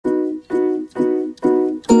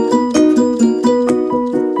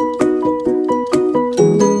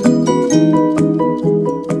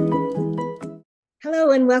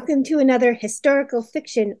welcome to another historical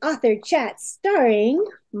fiction author chat starring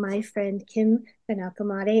my friend Kim van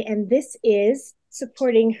Alkemade. And this is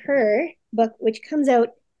supporting her book, which comes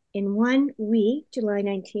out in 1 week, July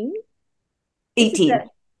 19th. This is 18. the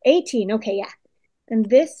 18. Okay, yeah. And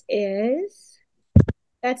that's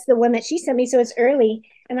the one that she sent me. So it's early.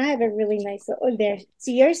 And I have a really nice little, oh, there.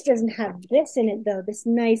 So yours doesn't have this in it, though. This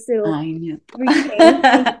nice little I know. reading.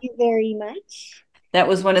 Thank you very much. That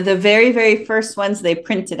was one of the very, very first ones they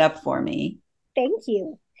printed up for me. Thank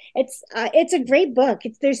you. It's a great book.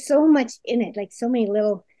 There's so much in it, like so many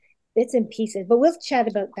little bits and pieces. But we'll chat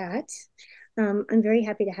about that. I'm very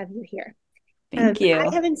happy to have you here. Thank I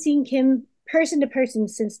you. haven't seen Kim person to person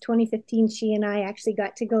since 2015. She and I actually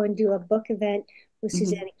got to go and do a book event with hmm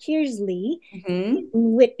Susanna Kearsley in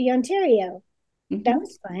hmm Whitby, Ontario. That hmm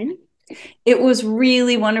was fun. It was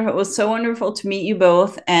really wonderful. It was so wonderful to meet you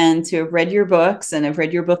both and to have read your books, and I've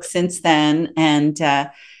read your books since then. And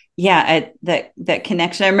that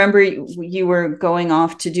connection. I remember you were going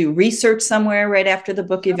off to do research somewhere right after the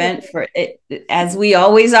book event for it, as we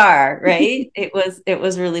always are, right? It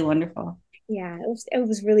was really wonderful. Yeah, it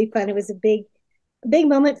was really fun. It was a big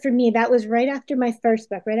moment for me. That was right after my first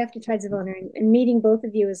book, right after Tides of Honor, and meeting both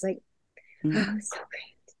of you was like, oh, so great.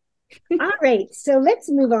 All right, so let's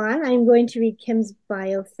move on. I'm going to read Kim's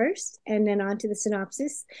bio first, and then on to the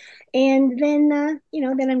synopsis, and then then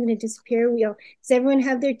I'm going to disappear. Does everyone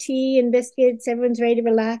have their tea and biscuits? Everyone's ready to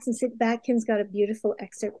relax and sit back. Kim's got a beautiful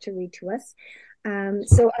excerpt to read to us.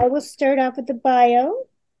 So I will start off with the bio,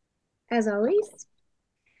 as always.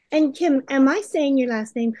 And Kim, am I saying your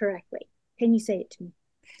last name correctly? Can you say it to me,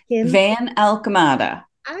 Kim? Van Alkemade.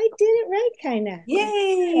 I did it right, kind of.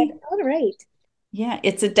 Yay! All right. Yeah,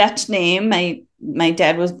 it's a Dutch name. My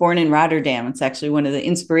dad was born in Rotterdam. It's actually one of the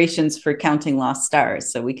inspirations for Counting Lost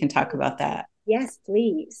Stars, so we can talk about that. Yes,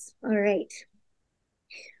 please. All right.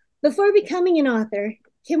 Before becoming an author,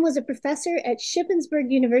 Kim was a professor at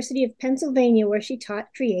Shippensburg University of Pennsylvania, where she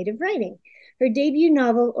taught creative writing. Her debut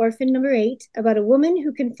novel, Orphan Number 8, about a woman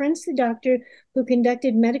who confronts the doctor who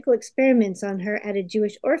conducted medical experiments on her at a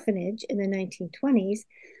Jewish orphanage in the 1920s,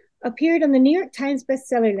 appeared on the New York Times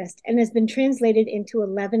bestseller list and has been translated into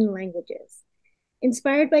 11 languages.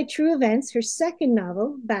 Inspired by true events, her second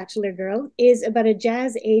novel, Bachelor Girl, is about a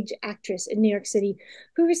jazz age actress in New York City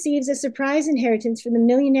who receives a surprise inheritance from the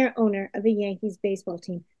millionaire owner of the Yankees baseball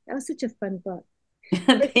team. That was such a fun book.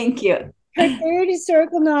 Thank you. Her third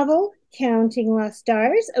historical novel, Counting Lost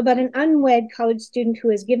Stars, about an unwed college student who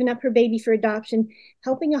has given up her baby for adoption,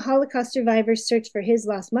 helping a Holocaust survivor search for his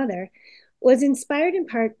lost mother, was inspired in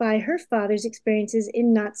part by her father's experiences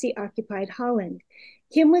in Nazi occupied Holland.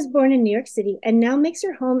 Kim was born in New York City and now makes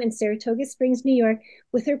her home in Saratoga Springs, New York,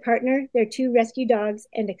 with her partner, their two rescue dogs,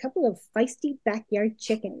 and a couple of feisty backyard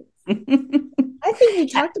chickens. I think we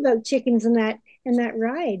talked about chickens in that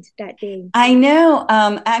ride that day. I know.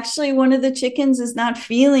 Actually, one of the chickens is not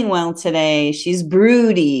feeling well today. She's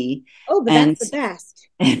broody, Oh, but that's and the best.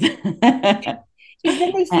 Because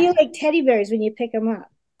then they feel like teddy bears when you pick them up.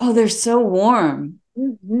 oh, they're so warm.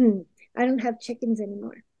 I don't have chickens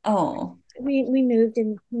anymore. Oh, We moved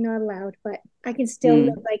and not allowed, but I can still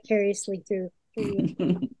live mm. vicariously through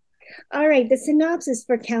you. All right, the synopsis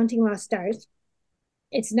for Counting Lost Stars.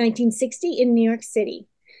 It's 1960 in New York City.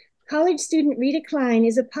 College student Rita Klein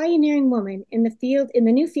is a pioneering woman in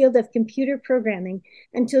the new field of computer programming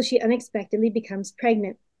until she unexpectedly becomes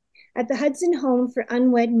pregnant. At the Hudson Home for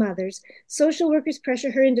Unwed Mothers, social workers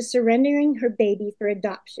pressure her into surrendering her baby for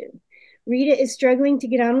adoption. Rita is struggling to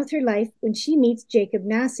get on with her life when she meets Jacob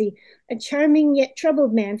Nassy, a charming yet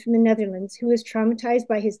troubled man from the Netherlands who is traumatized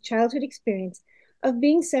by his childhood experience of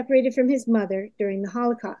being separated from his mother during the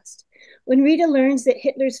Holocaust. When Rita learns that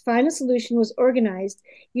Hitler's final solution was organized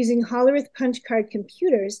using Hollerith punch card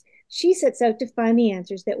computers, she sets out to find the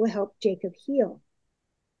answers that will help Jacob heal.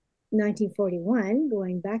 1941,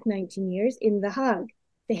 going back 19 years, in The Hague,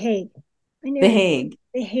 The Hague. I The never, Hague.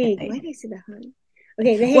 The Hague. Why did I say The Hague?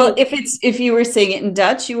 Okay, The Well, Hague. if you were saying it in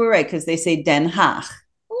Dutch, you were right because they say Den Haag.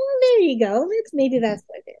 Oh, there you go. Maybe that's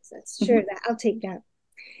what it is. That's sure that I'll take that.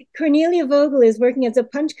 Cornelia Vogel is working as a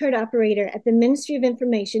punch card operator at the Ministry of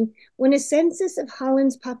Information when a census of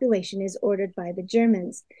Holland's population is ordered by the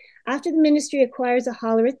Germans. After the ministry acquires a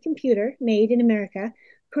Hollerith computer made in America,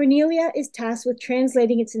 Cornelia is tasked with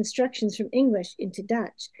translating its instructions from English into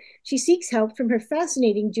Dutch. She seeks help from her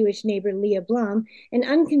fascinating Jewish neighbor, Leah Blom, an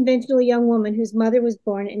unconventional young woman whose mother was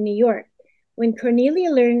born in New York. When Cornelia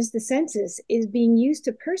learns the census is being used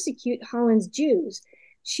to persecute Holland's Jews,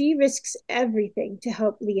 she risks everything to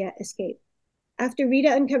help Leah escape. After Rita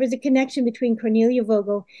uncovers a connection between Cornelia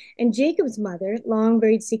Vogel and Jacob's mother, long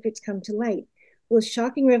buried secrets come to light. Will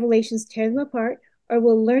shocking revelations tear them apart, or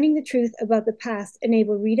will learning the truth about the past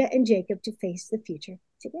enable Rita and Jacob to face the future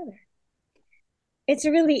together? It's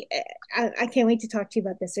a really, I can't wait to talk to you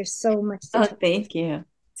about this. There's so much to talk. Thank you.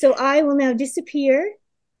 So I will now disappear.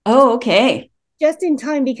 Oh, okay. Just in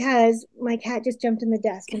time because my cat just jumped in the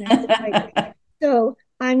desk and I have to fight. So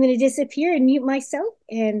I'm going to disappear and mute myself,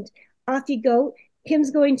 and off you go.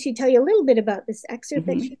 Kim's going to tell you a little bit about this excerpt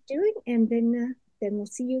that she's doing, and then we'll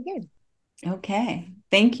see you again. Okay.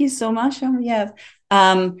 Thank you so much, Genevieve.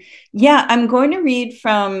 Yeah, I'm going to read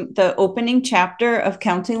from the opening chapter of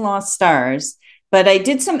Counting Lost Stars, but I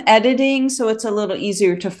did some editing, so it's a little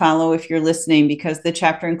easier to follow if you're listening, because the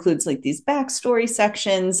chapter includes like these backstory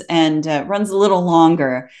sections and runs a little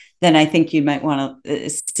longer than I think you might want to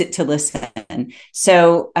sit to listen.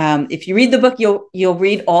 So if you read the book, you'll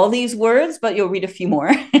read all these words, but you'll read a few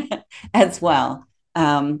more as well.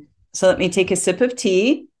 So let me take a sip of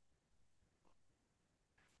tea.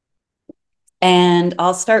 And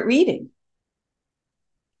I'll start reading.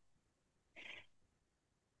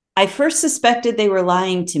 I first suspected they were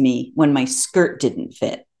lying to me when my skirt didn't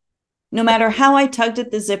fit. No matter how I tugged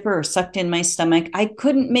at the zipper or sucked in my stomach, I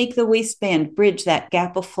couldn't make the waistband bridge that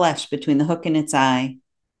gap of flesh between the hook and its eye.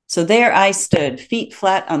 So there I stood, feet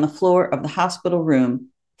flat on the floor of the hospital room,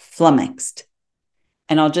 flummoxed.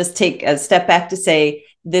 And I'll just take a step back to say,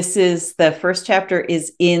 this is the first chapter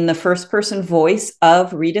is in the first person voice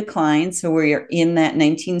of Rita Klein. So we're in that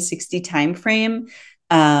 1960 timeframe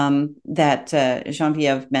that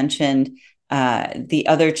Genevieve mentioned. The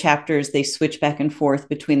other chapters, they switch back and forth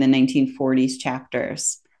between the 1940s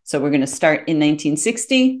chapters. So we're going to start in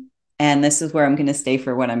 1960, and this is where I'm going to stay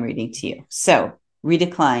for what I'm reading to you. So Rita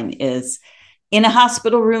Klein is in a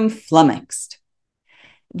hospital room, flummoxed.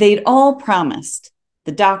 They'd all promised,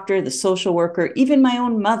 the doctor, the social worker, even my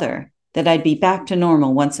own mother, that I'd be back to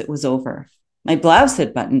normal once it was over. My blouse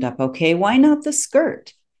had buttoned up okay. Why not the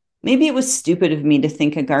skirt? Maybe it was stupid of me to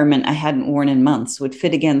think a garment I hadn't worn in months would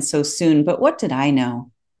fit again so soon, but what did I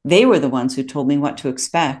know? They were the ones who told me what to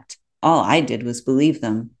expect. All I did was believe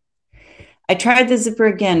them. I tried the zipper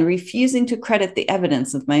again, refusing to credit the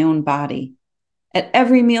evidence of my own body. At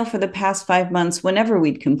every meal for the past 5 months, whenever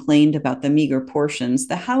we'd complained about the meager portions,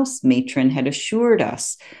 the house matron had assured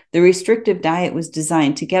us the restrictive diet was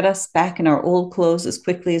designed to get us back in our old clothes as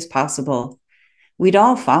quickly as possible. We'd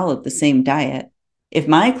all followed the same diet. If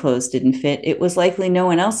my clothes didn't fit, it was likely no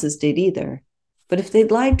one else's did either. But if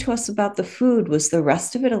they'd lied to us about the food, was the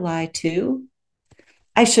rest of it a lie too?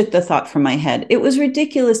 I shook the thought from my head. It was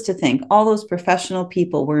ridiculous to think all those professional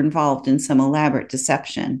people were involved in some elaborate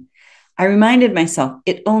deception. I reminded myself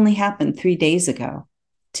it only happened 3 days ago.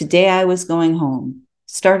 Today I was going home.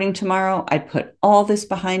 Starting tomorrow, I'd put all this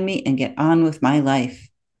behind me and get on with my life.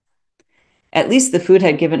 At least the food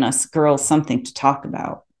had given us girls something to talk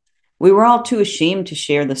about. We were all too ashamed to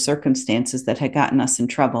share the circumstances that had gotten us in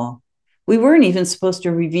trouble. We weren't even supposed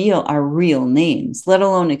to reveal our real names, let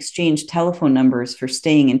alone exchange telephone numbers for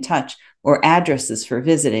staying in touch or addresses for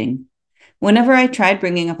visiting. Whenever I tried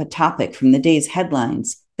bringing up a topic from the day's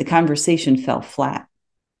headlines, the conversation fell flat.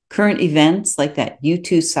 Current events, like that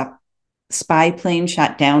U-2 spy plane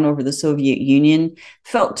shot down over the Soviet Union,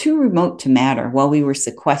 felt too remote to matter while we were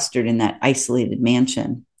sequestered in that isolated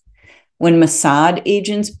mansion. When Mossad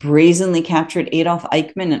agents brazenly captured Adolf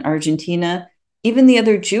Eichmann in Argentina, even the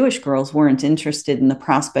other Jewish girls weren't interested in the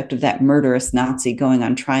prospect of that murderous Nazi going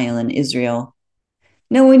on trial in Israel.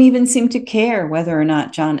 No one even seemed to care whether or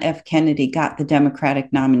not John F. Kennedy got the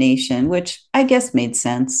Democratic nomination, which I guess made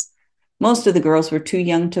sense. Most of the girls were too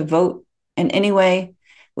young to vote, and anyway,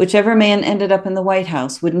 whichever man ended up in the White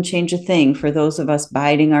House wouldn't change a thing for those of us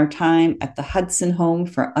biding our time at the Hudson Home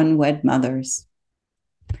for Unwed Mothers.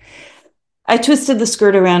 I twisted the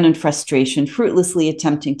skirt around in frustration, fruitlessly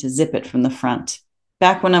attempting to zip it from the front.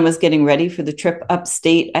 Back when I was getting ready for the trip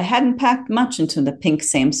upstate, I hadn't packed much into the pink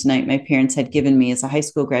Samsonite my parents had given me as a high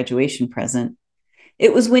school graduation present.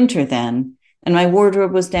 It was winter then, and my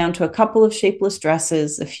wardrobe was down to a couple of shapeless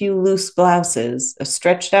dresses, a few loose blouses, a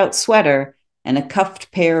stretched-out sweater, and a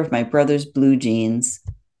cuffed pair of my brother's blue jeans.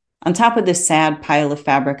 On top of this sad pile of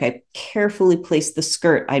fabric, I carefully placed the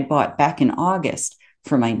skirt I'd bought back in August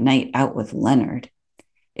for my night out with Leonard.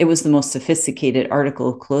 It was the most sophisticated article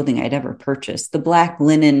of clothing I'd ever purchased. The black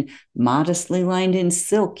linen, modestly lined in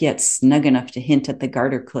silk, yet snug enough to hint at the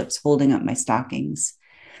garter clips holding up my stockings.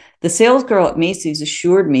 The salesgirl at Macy's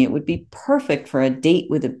assured me it would be perfect for a date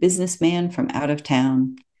with a businessman from out of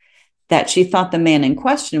town. That she thought the man in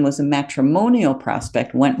question was a matrimonial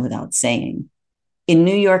prospect went without saying. In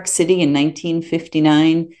New York City in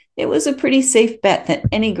 1959, It was a pretty safe bet that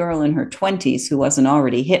any girl in her 20s who wasn't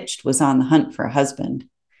already hitched was on the hunt for a husband.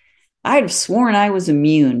 I'd have sworn I was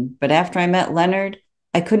immune, but after I met Leonard,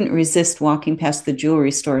 I couldn't resist walking past the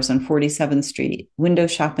jewelry stores on 47th Street, window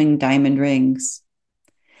shopping diamond rings.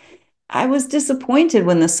 I was disappointed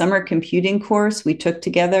when the summer computing course we took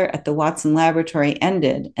together at the Watson Laboratory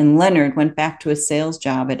ended and Leonard went back to a sales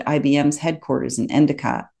job at IBM's headquarters in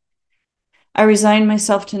Endicott. I resigned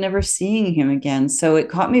myself to never seeing him again, so it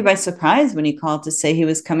caught me by surprise when he called to say he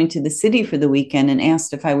was coming to the city for the weekend and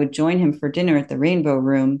asked if I would join him for dinner at the Rainbow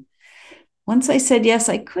Room. Once I said yes,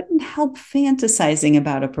 I couldn't help fantasizing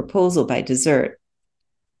about a proposal by dessert.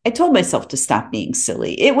 I told myself to stop being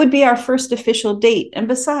silly. It would be our first official date, and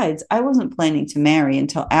besides, I wasn't planning to marry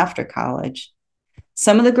until after college.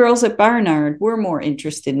 Some of the girls at Barnard were more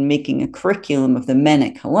interested in making a curriculum of the men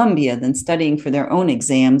at Columbia than studying for their own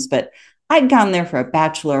exams, but I'd gone there for a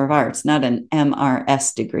Bachelor of Arts, not an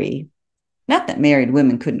MRS degree. Not that married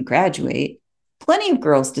women couldn't graduate. Plenty of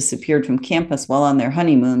girls disappeared from campus while on their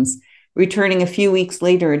honeymoons, returning a few weeks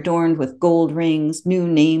later adorned with gold rings, new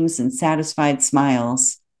names, and satisfied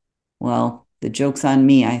smiles. Well, the joke's on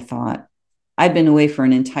me, I thought. I'd been away for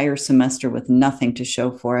an entire semester with nothing to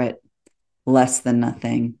show for it. Less than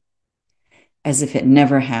nothing. As if it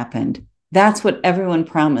never happened. That's what everyone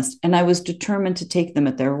promised, and I was determined to take them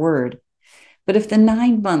at their word. But if the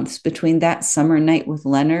 9 months between that summer night with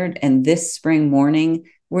Leonard and this spring morning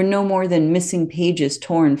were no more than missing pages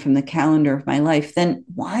torn from the calendar of my life, then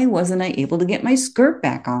why wasn't I able to get my skirt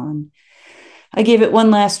back on? I gave it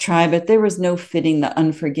one last try, but there was no fitting the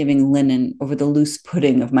unforgiving linen over the loose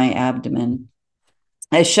pudding of my abdomen.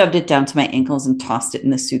 I shoved it down to my ankles and tossed it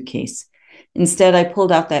in the suitcase. Instead, I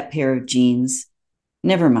pulled out that pair of jeans.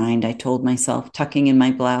 Never mind, I told myself, tucking in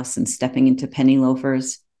my blouse and stepping into penny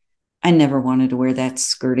loafers. I never wanted to wear that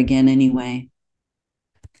skirt again anyway.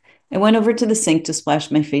 I went over to the sink to splash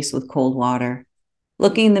my face with cold water.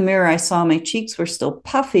 Looking in the mirror, I saw my cheeks were still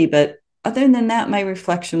puffy, but other than that, my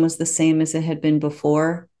reflection was the same as it had been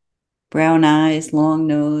before. Brown eyes, long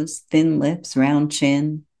nose, thin lips, round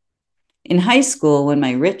chin. In high school, when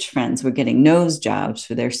my rich friends were getting nose jobs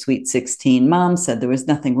for their sweet 16, Mom said there was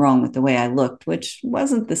nothing wrong with the way I looked, which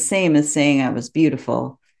wasn't the same as saying I was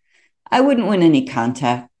beautiful. I wouldn't win any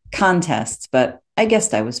contests, but I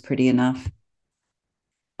guessed I was pretty enough.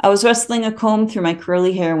 I was rustling a comb through my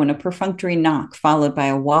curly hair when a perfunctory knock, followed by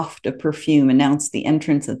a waft of perfume, announced the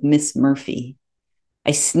entrance of Miss Murphy.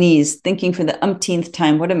 I sneezed, thinking for the umpteenth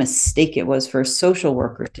time what a mistake it was for a social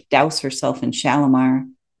worker to douse herself in Shalimar.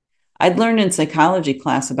 I'd learned in psychology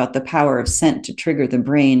class about the power of scent to trigger the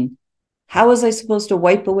brain. How was I supposed to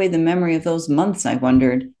wipe away the memory of those months, I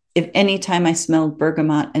wondered, if any time I smelled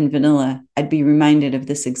bergamot and vanilla, I'd be reminded of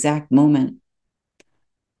this exact moment.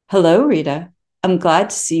 Hello, Rita. I'm glad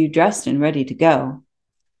to see you dressed and ready to go.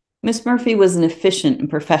 Miss Murphy was an efficient and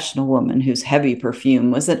professional woman whose heavy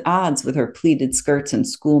perfume was at odds with her pleated skirts and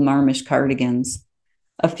school marmish cardigans.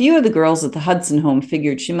 A few of the girls at the Hudson Home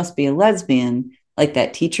figured she must be a lesbian, like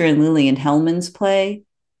that teacher in Lillian Hellman's play,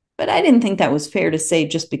 but I didn't think that was fair to say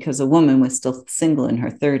just because a woman was still single in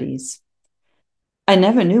her 30s. I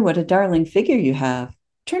never knew what a darling figure you have.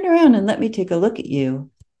 Turn around and let me take a look at you.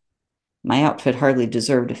 My outfit hardly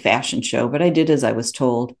deserved a fashion show, but I did as I was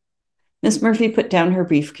told. Miss Murphy put down her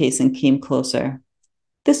briefcase and came closer.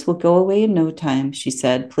 This will go away in no time, she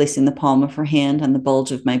said, placing the palm of her hand on the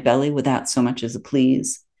bulge of my belly without so much as a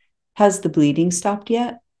please. Has the bleeding stopped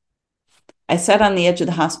yet? I sat on the edge of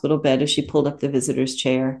the hospital bed as she pulled up the visitor's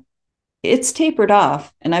chair. It's tapered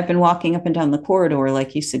off, and I've been walking up and down the corridor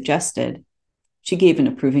like you suggested. She gave an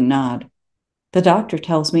approving nod. The doctor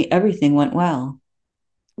tells me everything went well.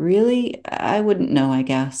 Really? I wouldn't know, I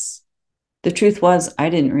guess. The truth was, I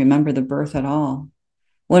didn't remember the birth at all.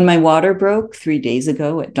 When my water broke 3 days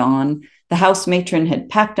ago at dawn, the house matron had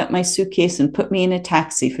packed up my suitcase and put me in a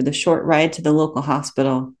taxi for the short ride to the local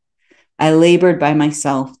hospital. I labored by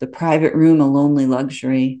myself, the private room a lonely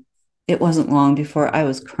luxury. It wasn't long before I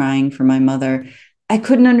was crying for my mother. I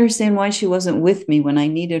couldn't understand why she wasn't with me when I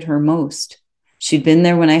needed her most. She'd been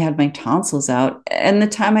there when I had my tonsils out and the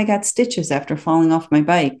time I got stitches after falling off my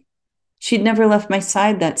bike. She'd never left my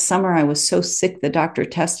side that summer I was so sick the doctor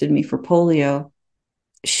tested me for polio.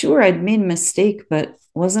 Sure, I'd made a mistake, but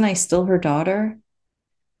wasn't I still her daughter?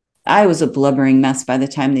 I was a blubbering mess by the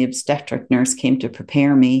time the obstetric nurse came to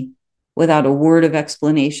prepare me. Without a word of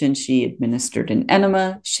explanation, she administered an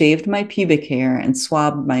enema, shaved my pubic hair, and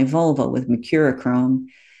swabbed my vulva with mercurochrome.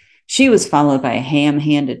 She was followed by a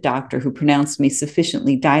ham-handed doctor who pronounced me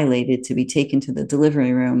sufficiently dilated to be taken to the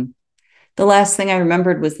delivery room. The last thing I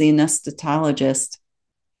remembered was the anesthetologist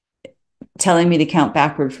telling me to count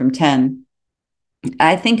backward from 10.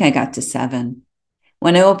 I think I got to 7.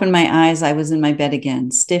 When I opened my eyes, I was in my bed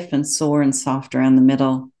again, stiff and sore and soft around the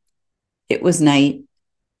middle. It was night.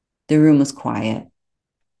 The room was quiet.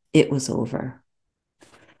 It was over.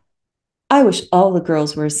 I wish all the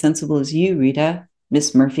girls were as sensible as you, Rita.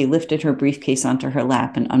 Miss Murphy lifted her briefcase onto her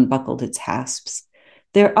lap and unbuckled its hasps.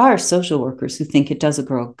 There are social workers who think it does a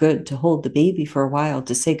girl good to hold the baby for a while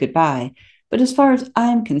to say goodbye, but as far as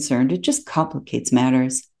I'm concerned, it just complicates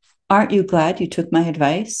matters. Aren't you glad you took my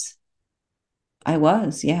advice? I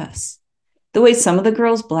was, yes. The way some of the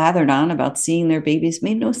girls blathered on about seeing their babies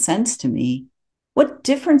made no sense to me. What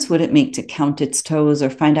difference would it make to count its toes or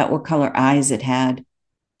find out what color eyes it had?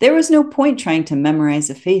 There was no point trying to memorize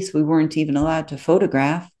a face we weren't even allowed to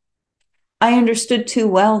photograph. I understood too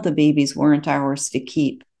well the babies weren't ours to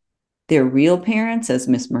keep. Their real parents, as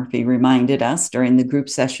Miss Murphy reminded us during the group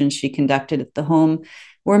sessions she conducted at the home,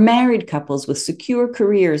 were married couples with secure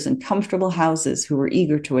careers and comfortable houses who were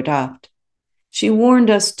eager to adopt. She warned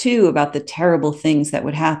us, too, about the terrible things that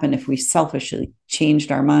would happen if we selfishly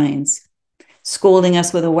changed our minds. Scolding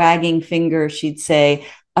us with a wagging finger, she'd say,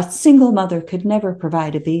 "A single mother could never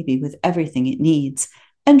provide a baby with everything it needs.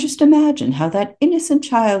 And just imagine how that innocent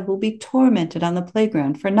child will be tormented on the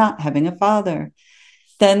playground for not having a father.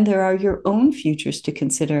 Then there are your own futures to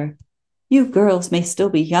consider. You girls may still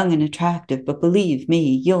be young and attractive, but believe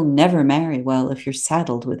me, you'll never marry well if you're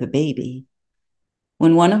saddled with a baby."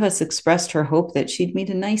 When one of us expressed her hope that she'd meet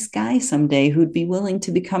a nice guy someday who'd be willing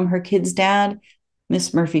to become her kid's dad,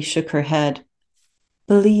 Miss Murphy shook her head.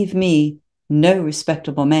 Believe me, no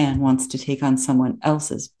respectable man wants to take on someone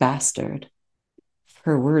else's bastard.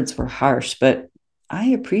 Her words were harsh, but I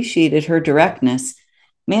appreciated her directness.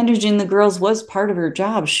 Managing the girls was part of her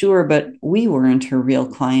job, sure, but we weren't her real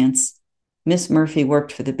clients. Miss Murphy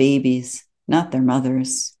worked for the babies, not their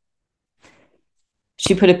mothers.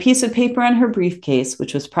 She put a piece of paper on her briefcase,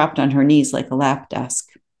 which was propped on her knees like a lap desk.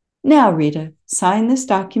 Now, Rita, sign this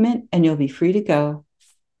document and you'll be free to go.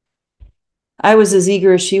 I was as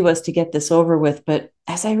eager as she was to get this over with, but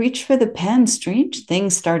as I reached for the pen, strange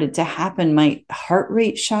things started to happen. My heart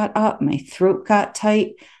rate shot up, my throat got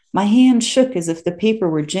tight, my hand shook as if the paper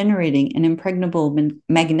were generating an impregnable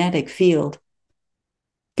magnetic field.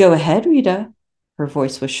 Go ahead, Rita. Her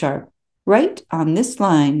voice was sharp. Right on this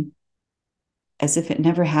line. As if it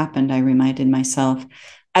never happened, I reminded myself.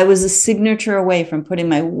 I was a signature away from putting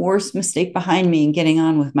my worst mistake behind me and getting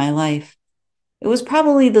on with my life. It was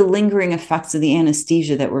probably the lingering effects of the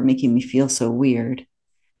anesthesia that were making me feel so weird.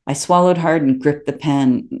 I swallowed hard and gripped the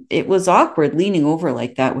pen. It was awkward leaning over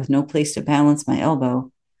like that with no place to balance my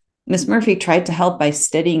elbow. Miss Murphy tried to help by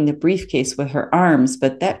steadying the briefcase with her arms,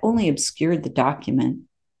 but that only obscured the document.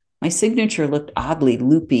 My signature looked oddly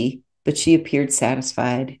loopy, but she appeared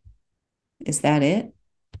satisfied. Is that it?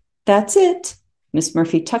 That's it. Miss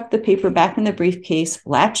Murphy tucked the paper back in the briefcase,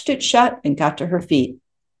 latched it shut, and got to her feet.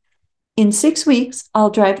 In 6 weeks, I'll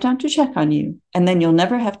drive down to check on you, and then you'll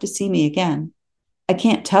never have to see me again. I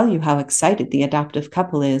can't tell you how excited the adoptive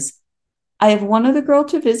couple is. I have one other girl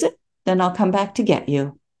to visit, then I'll come back to get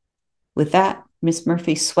you. With that, Miss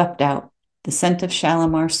Murphy swept out, the scent of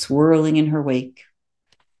Shalimar swirling in her wake.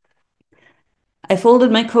 I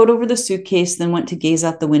folded my coat over the suitcase, then went to gaze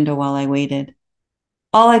out the window while I waited.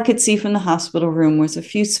 All I could see from the hospital room was a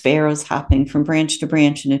few sparrows hopping from branch to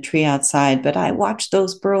branch in a tree outside, but I watched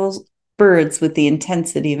those birds with the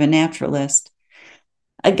intensity of a naturalist.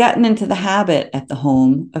 I'd gotten into the habit at the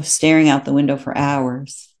home of staring out the window for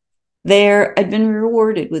hours. There, I'd been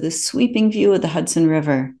rewarded with a sweeping view of the Hudson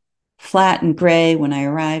River, flat and gray when I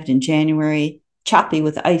arrived in January, choppy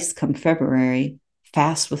with ice come February,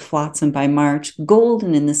 fast with flotsam by March,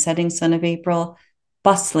 golden in the setting sun of April,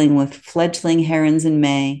 bustling with fledgling herons in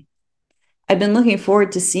May. I'd been looking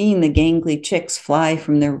forward to seeing the gangly chicks fly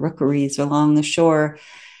from their rookeries along the shore,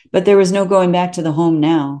 but there was no going back to the home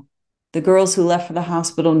now. The girls who left for the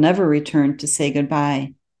hospital never returned to say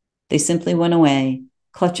goodbye. They simply went away,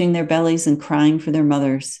 clutching their bellies and crying for their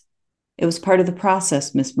mothers. It was part of the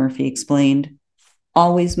process, Miss Murphy explained.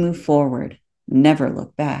 Always move forward, never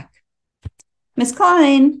look back. Miss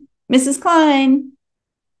Klein, Mrs. Klein.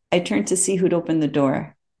 I turned to see who'd opened the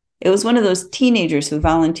door. It was one of those teenagers who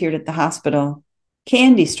volunteered at the hospital.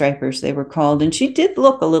 Candy stripers, they were called, and she did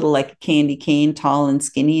look a little like a candy cane, tall and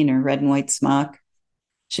skinny in her red and white smock.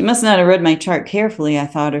 She must not have read my chart carefully, I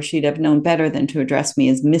thought, or she'd have known better than to address me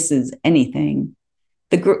as Mrs. Anything.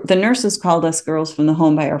 The nurses called us girls from the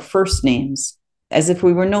home by our first names, as if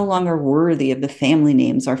we were no longer worthy of the family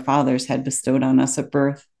names our fathers had bestowed on us at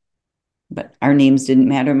birth. But our names didn't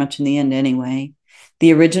matter much in the end anyway.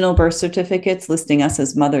 The original birth certificates listing us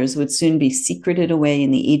as mothers would soon be secreted away in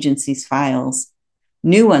the agency's files.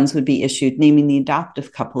 New ones would be issued naming the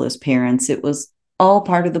adoptive couple as parents. It was all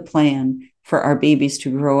part of the plan for our babies to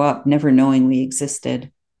grow up never knowing we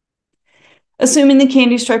existed. Assuming the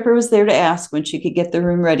candy striper was there to ask when she could get the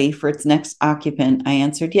room ready for its next occupant, I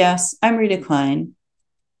answered, "Yes, I'm Rita Klein."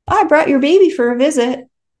 "I brought your baby for a visit."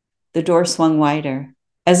 The door swung wider.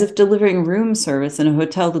 As if delivering room service in a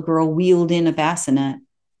hotel, the girl wheeled in a bassinet.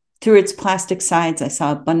 Through its plastic sides, I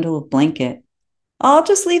saw a bundle of blanket. "I'll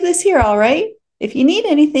just leave this here, all right? If you need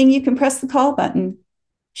anything, you can press the call button."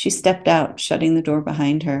 She stepped out, shutting the door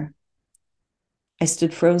behind her. I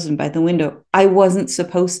stood frozen by the window. I wasn't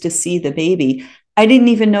supposed to see the baby. I didn't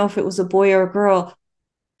even know if it was a boy or a girl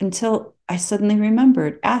until I suddenly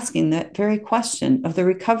remembered asking that very question of the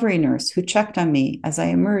recovery nurse who checked on me as I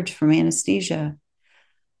emerged from anesthesia.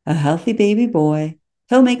 "A healthy baby boy.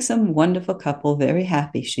 He'll make some wonderful couple very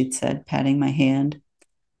happy," she'd said, patting my hand.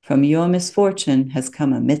 "From your misfortune has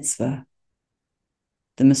come a mitzvah."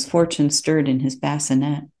 The misfortune stirred in his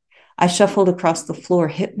bassinet. I shuffled across the floor,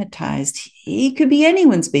 hypnotized. He could be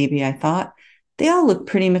anyone's baby, I thought. They all looked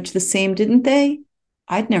pretty much the same, didn't they?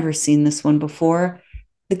 I'd never seen this one before.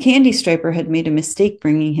 The candy striper had made a mistake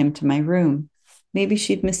bringing him to my room. Maybe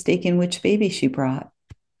she'd mistaken which baby she brought.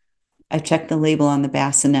 I checked the label on the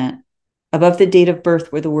bassinet. Above the date of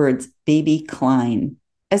birth were the words, "Baby Klein,"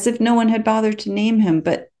 as if no one had bothered to name him,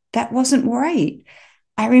 but that wasn't right.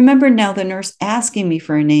 I remembered now the nurse asking me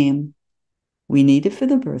for a name. "We need it for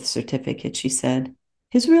the birth certificate," she said.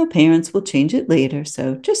 "His real parents will change it later,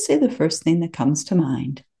 so just say the first thing that comes to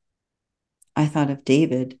mind." I thought of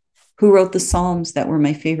David, who wrote the Psalms that were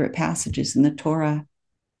my favorite passages in the Torah.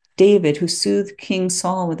 David, who soothed King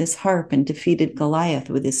Saul with his harp and defeated Goliath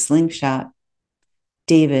with his slingshot.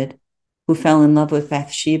 David, who fell in love with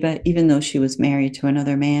Bathsheba even though she was married to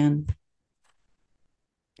another man.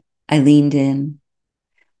 I leaned in.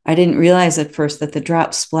 I didn't realize at first that the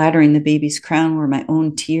drops splattering the baby's crown were my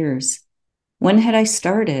own tears. When had I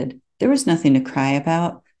started? There was nothing to cry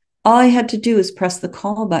about. All I had to do was press the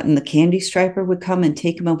call button. The candy striper would come and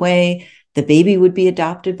take him away. The baby would be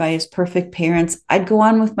adopted by his perfect parents. I'd go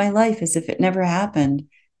on with my life as if it never happened.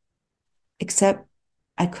 Except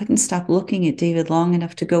I couldn't stop looking at David long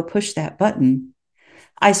enough to go push that button.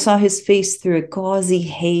 I saw his face through a gauzy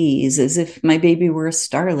haze, as if my baby were a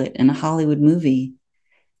starlet in a Hollywood movie.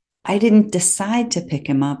 I didn't decide to pick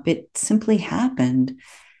him up. It simply happened.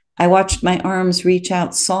 I watched my arms reach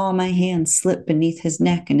out, saw my hands slip beneath his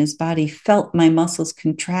neck and his body, felt my muscles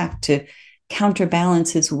contract to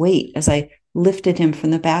counterbalance his weight as I lifted him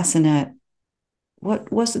from the bassinet.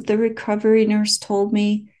 What was it the recovery nurse told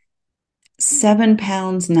me? 7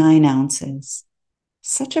 pounds, 9 ounces.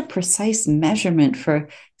 Such a precise measurement for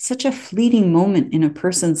such a fleeting moment in a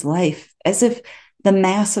person's life, as if the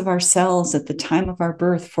mass of our cells at the time of our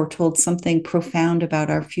birth foretold something profound about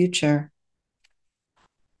our future.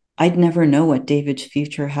 I'd never know what David's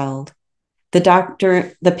future held.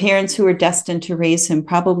 The parents who were destined to raise him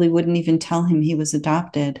probably wouldn't even tell him he was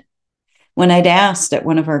adopted. When I'd asked at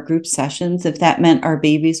one of our group sessions if that meant our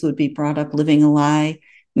babies would be brought up living a lie,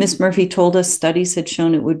 Miss Murphy told us studies had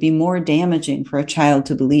shown it would be more damaging for a child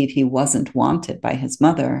to believe he wasn't wanted by his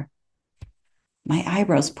mother. My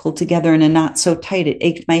eyebrows pulled together in a knot so tight it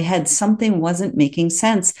ached my head. Something wasn't making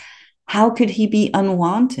sense. How could he be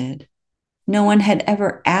unwanted? No one had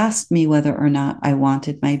ever asked me whether or not I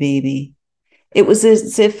wanted my baby. It was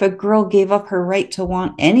as if a girl gave up her right to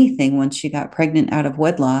want anything once she got pregnant out of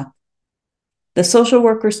wedlock. The social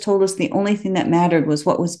workers told us the only thing that mattered was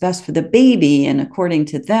what was best for the baby, and according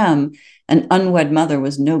to them, an unwed mother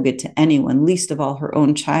was no good to anyone, least of all her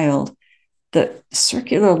own child. The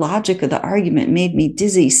circular logic of the argument made me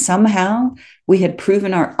dizzy. Somehow, we had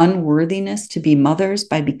proven our unworthiness to be mothers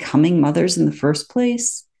by becoming mothers in the first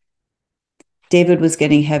place. David was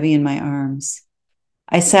getting heavy in my arms.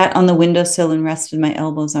 I sat on the windowsill and rested my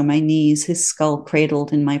elbows on my knees, his skull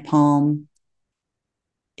cradled in my palm.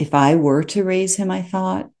 If I were to raise him, I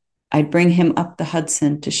thought, I'd bring him up the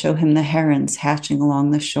Hudson to show him the herons hatching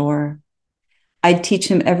along the shore. I'd teach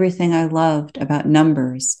him everything I loved about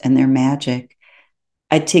numbers and their magic.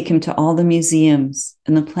 I'd take him to all the museums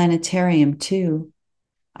and the planetarium, too.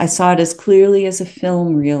 I saw it as clearly as a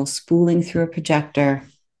film reel spooling through a projector.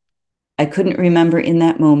 I couldn't remember in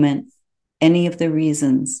that moment any of the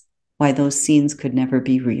reasons why those scenes could never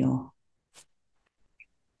be real.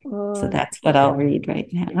 So that's what I'll read right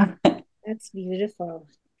now. That's beautiful.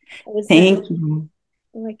 Thank you.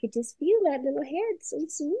 Oh, I could just feel that little head. So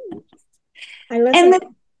sweet. I love it.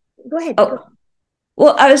 Go ahead. Oh,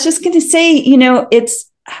 well, I was just going to say,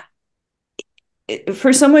 it's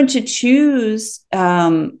for someone to choose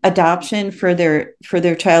adoption for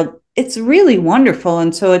their child, it's really wonderful.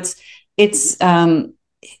 And so it's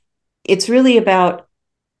really about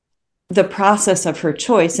the process of her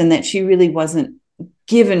choice, and that she really wasn't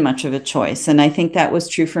given much of a choice. And I think that was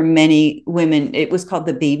true for many women. It was called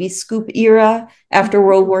the baby scoop era after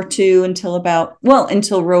World War II until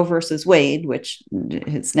Roe versus Wade, which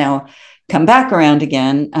has now come back around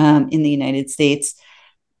again in the United States,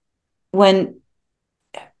 when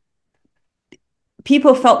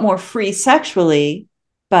people felt more free sexually,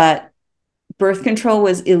 but birth control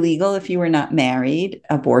was illegal if you were not married.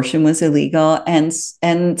 Abortion was illegal. And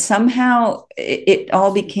somehow it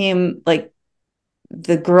all became like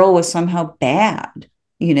the girl was somehow bad,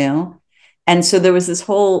 And so there was this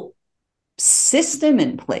whole system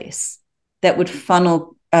in place that would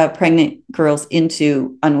funnel pregnant girls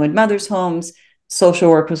into unwed mothers' homes. Social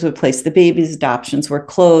workers would place the babies, adoptions were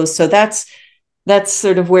closed. So that's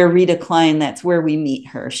sort of where Rita Klein, that's where we meet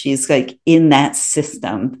her. She's like in that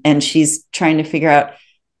system, and she's trying to figure out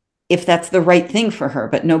if that's the right thing for her,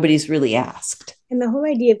 but nobody's really asked. And the whole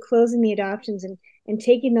idea of closing the adoptions and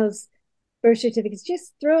taking those birth certificates,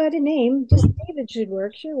 just throw out a name, just David should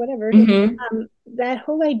work, sure, whatever. That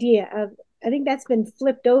whole idea of, I think that's been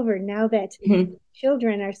flipped over now that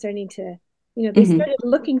children are starting to, they started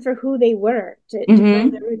looking for who they were to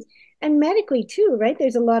find their roots. And medically too, right?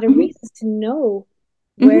 There's a lot of reasons to know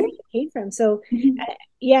where you came from. So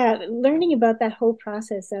learning about that whole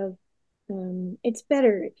process of, it's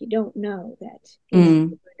better if you don't know that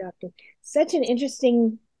you were adopted. Such an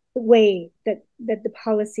interesting way that the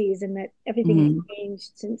policies and that everything has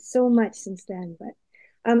changed so much since then.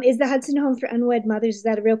 But is the Hudson Home for Unwed Mothers, is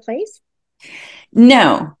that a real place?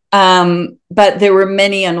 No, but there were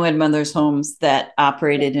many unwed mothers' homes that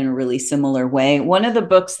operated in a really similar way. One of the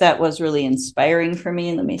books that was really inspiring for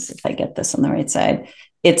me, let me see if I get this on the right side.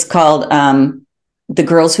 It's called The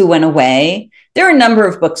Girls Who Went Away. There are a number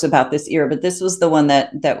of books about this era, but this was the one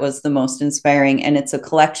that was the most inspiring. And it's a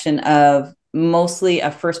collection of mostly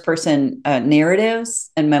first-person narratives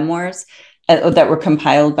and memoirs that were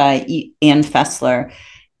compiled by Ann Fessler.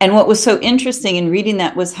 And what was so interesting in reading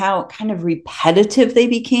that was how kind of repetitive they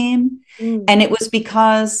became. And it was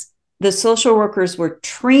because the social workers were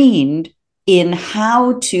trained in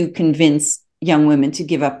how to convince young women to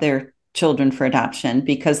give up their children for adoption,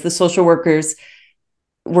 because the social workers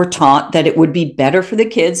were taught that it would be better for the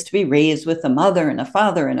kids to be raised with a mother and a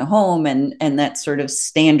father in a home and that sort of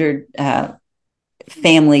standard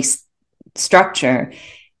family structure.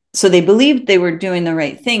 So they believed they were doing the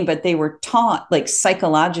right thing, but they were taught, like,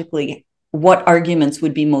 psychologically what arguments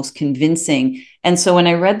would be most convincing. And so when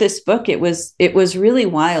I read this book, it was really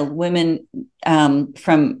wild. Women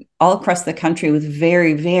from all across the country with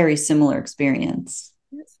very, very similar experience.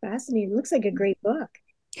 That's fascinating. It looks like a great book.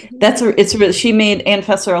 It's really, Ann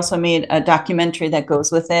Fessler also made a documentary that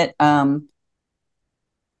goes with it. The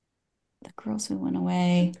Girls Who Went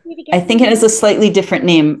Away. I think it has a slightly different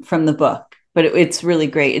name from the book. But it's really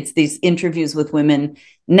great. It's these interviews with women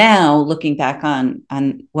now looking back on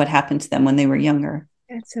what happened to them when they were younger.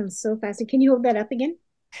 That sounds so fascinating. Can you hold that up again?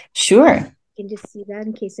 Sure. You can just see that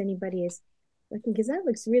in case anybody is looking, because that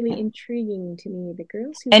looks really intriguing to me. The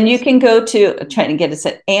Girls Who And you can go to, trying to get it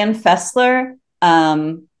at Ann Fessler.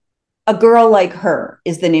 A Girl Like Her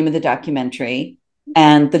is the name of the documentary.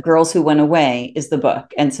 And The Girls Who Went Away is the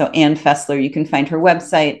book. And so Ann Fessler, you can find her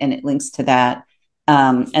website and it links to that.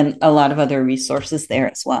 And a lot of other resources there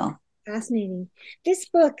as well. Fascinating. This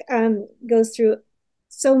book goes through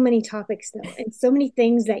so many topics, though, and so many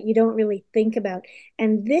things that you don't really think about.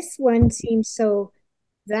 And this one seems so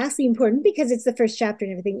vastly important because it's the first chapter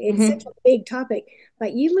and everything. It's such a big topic.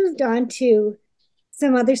 But you moved on to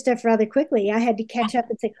some other stuff rather quickly. I had to catch up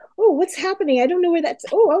and say, oh, what's happening? I don't know where that's.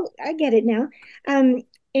 Oh, I get it now. And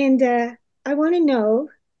I want to know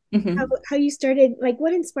how you started, like,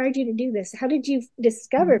 what inspired you to do this? How did you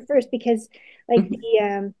discover first? Because like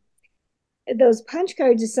those punch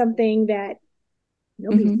cards is something that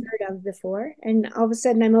nobody's heard of before. And all of a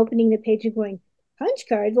sudden I'm opening the page and going, punch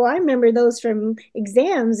cards? Well, I remember those from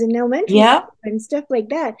exams in elementary school and stuff like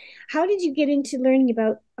that. How did you get into learning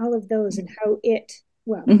about all of those and how it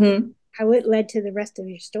led to the rest of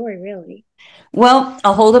your story, really? Well,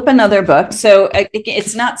 I'll hold up another book. So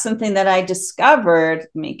it's not something that I discovered.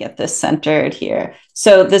 Let me get this centered here.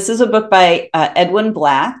 So this is a book by Edwin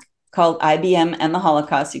Black called IBM and the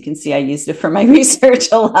Holocaust. You can see I used it for my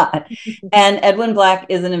research a lot. And Edwin Black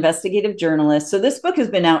is an investigative journalist. So this book has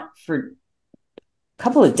been out for a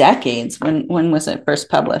couple of decades. When was it first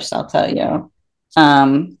published? I'll tell you.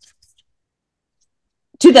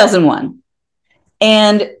 2001.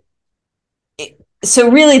 And so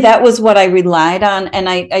really that was what I relied on. And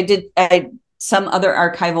I did some other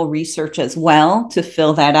archival research as well to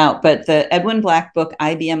fill that out. But the Edwin Black book,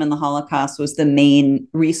 IBM and the Holocaust, was the main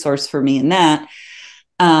resource for me in that.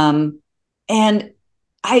 And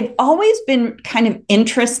I'd always been kind of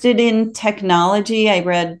interested in technology. I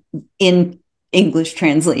read in English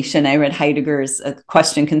translation, I read Heidegger's A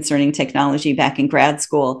Question Concerning Technology back in grad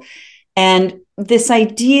school. And this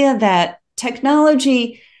idea that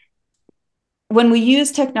technology, when we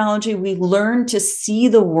use technology, we learn to see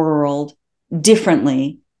the world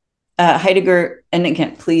differently. Heidegger, and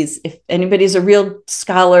again, please, if anybody's a real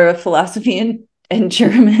scholar of philosophy and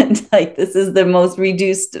German, like this is the most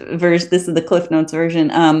reduced version, this is the Cliff Notes version.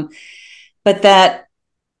 But that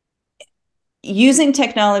using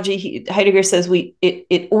technology, Heidegger says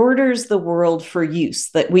it orders the world for use,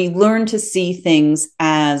 that we learn to see things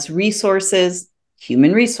as resources,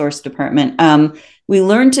 human resource department. We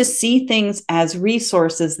learn to see things as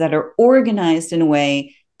resources that are organized in a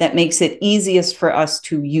way that makes it easiest for us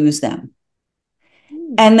to use them.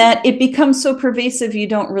 And that it becomes so pervasive, you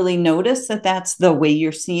don't really notice that that's the way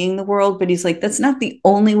you're seeing the world. But he's like, that's not the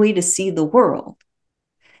only way to see the world.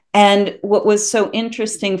 And what was so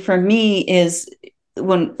interesting for me is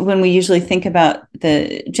when we usually think about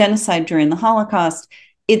the genocide during the Holocaust,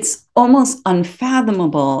 it's almost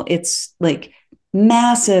unfathomable. It's like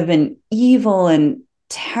massive and evil and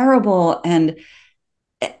terrible. And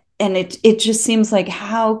it just seems like,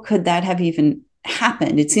 how could that have even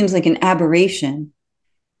happened? It seems like an aberration.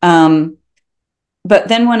 But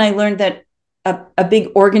then when I learned that a big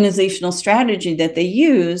organizational strategy that they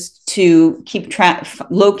used to keep track,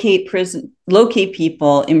 locate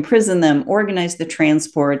people, imprison them, organize the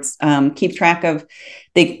transports, keep track of,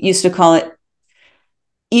 they used to call it,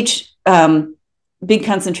 each big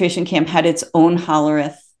concentration camp had its own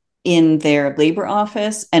Hollerith in their labor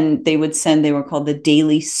office, and they were called the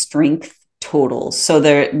daily strength totals. So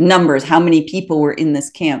their numbers, how many people were in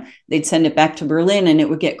this camp, they'd send it back to Berlin and it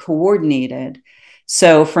would get coordinated.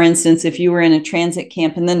 So for instance, if you were in a transit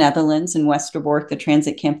camp in the Netherlands, in Westerbork, the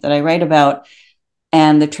transit camp that I write about,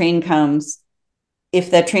 and the train comes,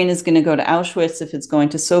 if that train is going to go to Auschwitz, if it's going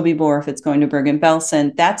to Sobibor, if it's going to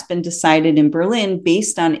Bergen-Belsen, that's been decided in Berlin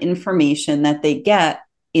based on information that they get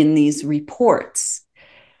in these reports.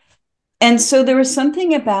 And so there was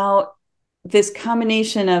something about this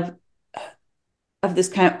combination of this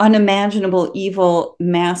kind of unimaginable, evil,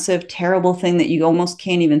 massive, terrible thing that you almost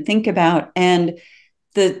can't even think about, and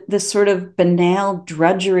the sort of banal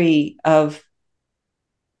drudgery of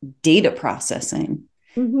data processing.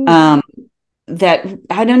 That,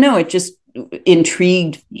 I don't know, it just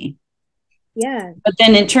intrigued me. Yeah. But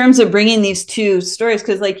then in terms of bringing these two stories,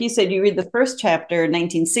 because like you said, you read the first chapter,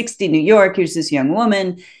 1960, New York, here's this young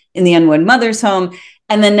woman in the Unwed Mothers home.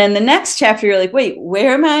 And then in the next chapter, you're like, wait,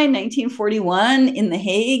 where am I? 1941 in The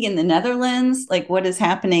Hague, in the Netherlands? Like, what is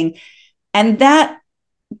happening? And that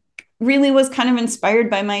really was kind of inspired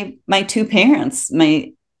by my two parents.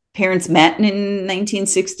 My parents met in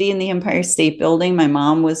 1960 in the Empire State Building. My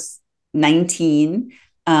mom was 19,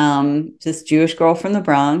 this Jewish girl from the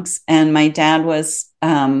Bronx, and my dad was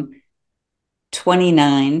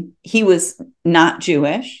 29. He was not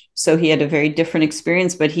Jewish, so he had a very different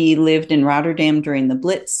experience, but he lived in Rotterdam during the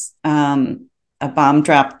Blitz. A bomb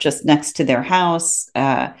dropped just next to their house.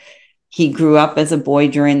 He grew up as a boy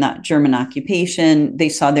during that German occupation. They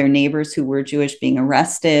saw their neighbors who were Jewish being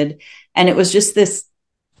arrested. And it was just this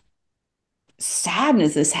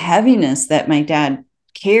sadness, this heaviness that my dad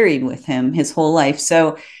carried with him his whole life.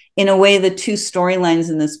 So in a way, the two storylines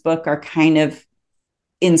in this book are kind of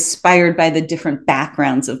inspired by the different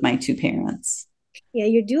backgrounds of my two parents. Yeah,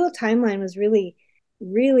 your dual timeline was really,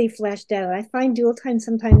 really fleshed out. I find dual time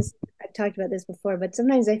sometimes, I've talked about this before, but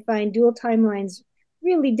sometimes I find dual timelines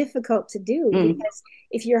really difficult to do because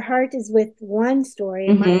if your heart is with one story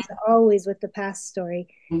and mine's always with the past story,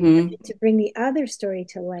 to bring the other story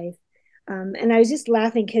to life. And I was just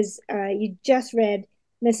laughing because you just read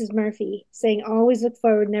Mrs. Murphy saying, always look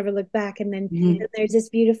forward, never look back. And then there's this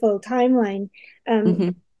beautiful timeline.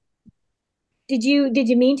 Did you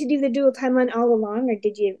mean to do the dual timeline all along, or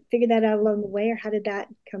did you figure that out along the way, or how did that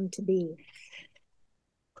come to be?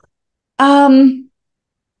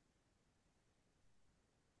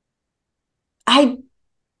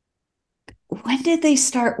 When did they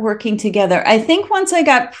start working together? I think once I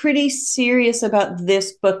got pretty serious about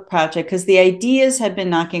this book project, because the ideas had been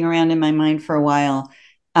knocking around in my mind for a while.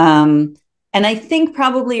 And I think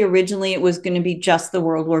probably originally it was going to be just the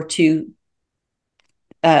World War II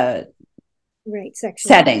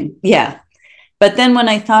setting. Yeah. But then when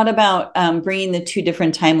I thought about bringing the two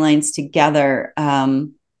different timelines together,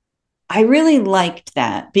 I really liked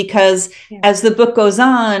that because as the book goes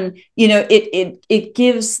on, it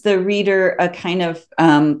gives the reader a kind of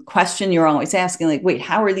question you're always asking, like, wait,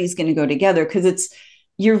 how are these going to go together? Because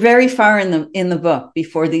you're very far in the book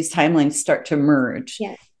before these timelines start to merge.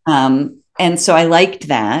 Yeah. And so I liked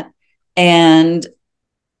that. And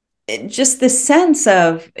just the sense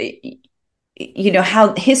of,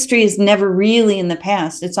 how history is never really in the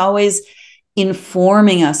past. It's always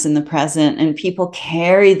informing us in the present, and people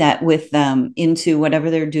carry that with them into whatever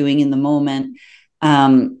they're doing in the moment.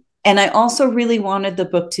 And I also really wanted the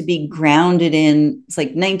book to be grounded in, it's like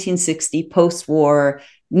 1960 post-war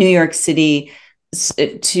New York City,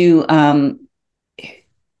 to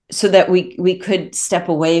so that we could step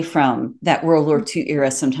away from that World War II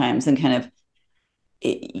era sometimes and kind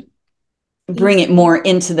of bring it more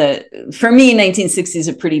into for me, 1960s is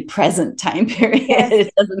a pretty present time period. Yes.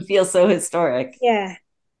 It doesn't feel so historic. Yeah.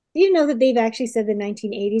 Do you know that they've actually said the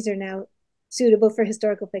 1980s are now suitable for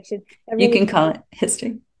historical fiction? Really, you can call it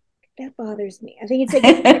history. That bothers me. I think it's like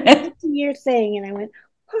a 50-year thing. And I went,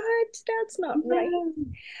 what? That's not right.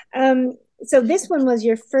 So this one was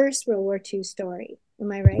your first World War II story.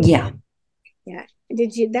 Am I right? Yeah. Yeah.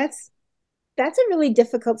 That's a really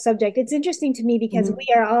difficult subject. It's interesting to me because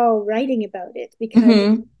we are all writing about it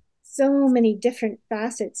because so many different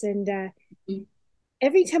facets. And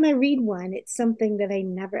every time I read one, it's something that I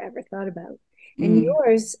never, ever thought about. And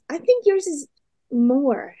yours, I think yours is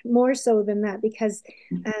more so than that, because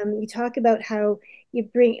you talk about how you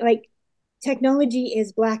bring, like, technology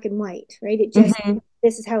is black and white, right? It just,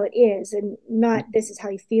 this is how it is, and not this is how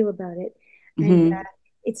you feel about it. And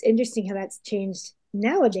it's interesting how that's changed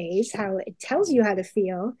nowadays, how it tells you how to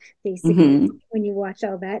feel, basically, when you watch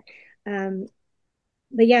all that.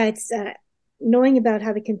 But yeah, it's knowing about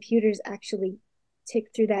how the computers actually tick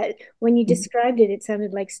through that. When you described it, it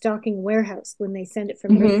sounded like stalking warehouse when they send it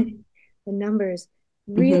from the numbers.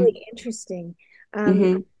 Really interesting.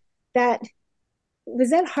 That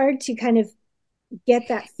was that hard to kind of get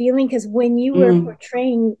that feeling, because when you were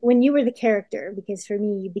portraying, when you were the character, because for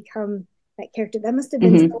me, you become that character, that must have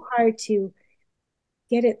been so hard to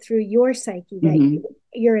get it through your psyche that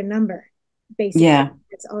you're a number, basically. Yeah,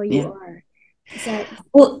 that's all you are.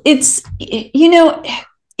 Well, it's,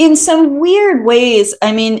 in some weird ways,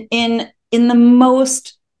 I mean, in the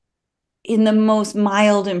most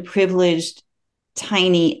mild and privileged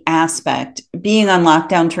tiny aspect, being on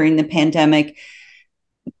lockdown during the pandemic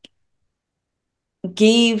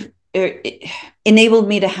enabled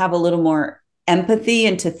me to have a little more empathy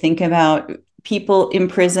and to think about people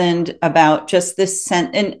imprisoned, about just this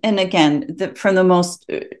sense, and again, from the most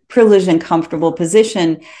privileged and comfortable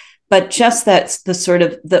position, but just that's the sort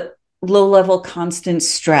of the low level constant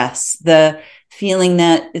stress, the feeling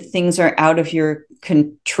that things are out of your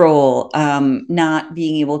control, not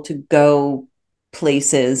being able to go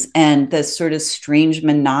places, and the sort of strange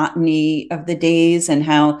monotony of the days, and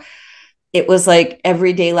how it was like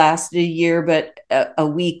every day lasted a year, but a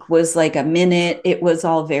week was like a minute. It was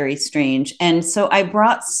all very strange. And so I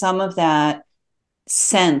brought some of that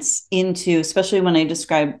sense into, especially when I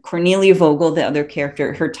described Cornelia Vogel, the other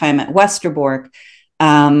character, her time at Westerbork.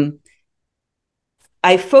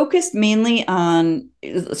 I focused mainly on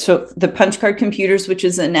the punch card computers, which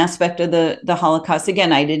is an aspect of the Holocaust.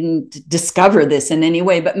 Again, I didn't discover this in any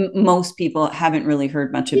way, but most people haven't really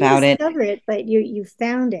heard much about it. Discover it, but you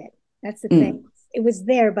found it. That's the thing. It was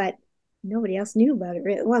there, but nobody else knew about it.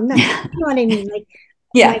 Really. Well, not, you know what I mean? Like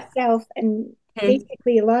myself and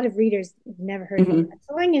basically a lot of readers have never heard about that.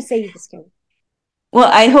 So I'm going to say you discovered. Well,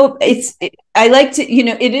 I hope I like to,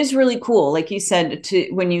 it is really cool, like you said,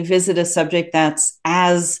 when you visit a subject that's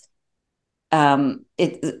as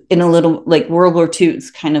it in a little, like World War II,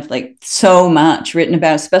 it's kind of like so much written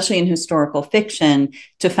about, especially in historical fiction,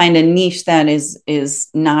 to find a niche that is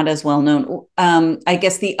not as well known. I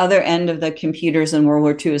guess the other end of the computers in World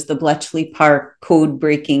War II is the Bletchley Park code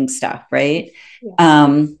breaking stuff, right?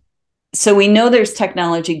 Yeah. So we know there's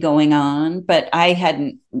technology going on, but I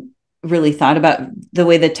hadn't really thought about the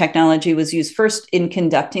way the technology was used first in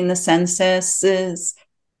conducting the censuses,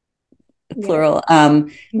 plural.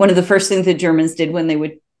 One of the first things the Germans did when they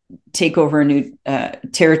would take over a new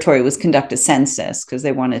territory was conduct a census, because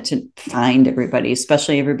they wanted to find everybody,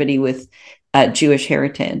 especially everybody with Jewish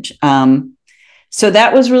heritage. So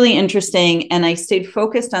that was really interesting. And I stayed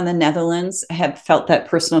focused on the Netherlands. I have felt that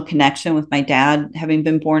personal connection with my dad, having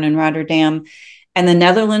been born in Rotterdam. And the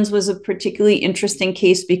Netherlands was a particularly interesting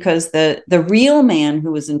case because the real man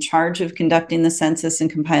who was in charge of conducting the census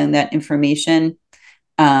and compiling that information,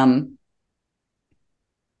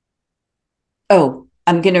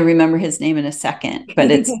 I'm going to remember his name in a second, but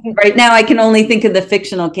it's right now I can only think of the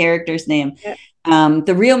fictional character's name. Yep.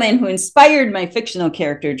 The real man who inspired my fictional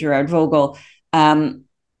character, Gerard Vogel,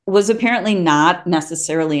 was apparently not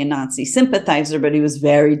necessarily a Nazi sympathizer, but he was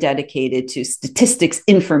very dedicated to statistics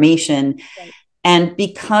information. Right. And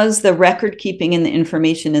because the record keeping and the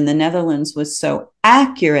information in the Netherlands was so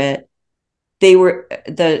accurate,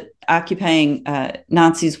 the occupying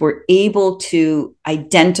Nazis were able to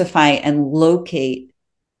identify and locate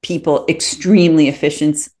people extremely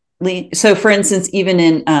efficiently. So, for instance, even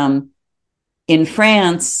in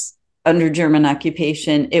France under German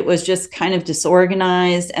occupation, it was just kind of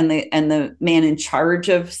disorganized, and the man in charge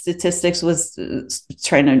of statistics was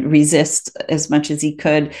trying to resist as much as he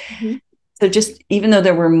could. Mm-hmm. So, just even though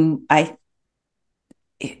there were,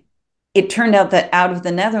 it turned out that out of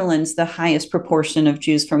the Netherlands, the highest proportion of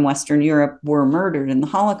Jews from Western Europe were murdered in the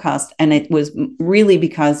Holocaust, and it was really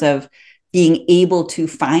because of being able to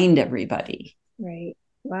find everybody. Right.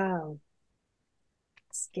 Wow.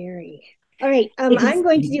 Scary. All right. I'm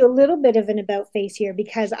going to do a little bit of an about face here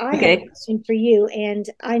because I have a question for you. And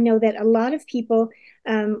I know that a lot of people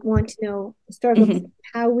want to know historical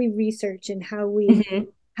how we research and how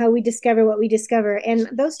we discover what we discover. And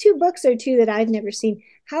those two books are two that I've never seen.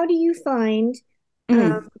 How do you find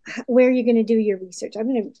where you're going to do your research? I'm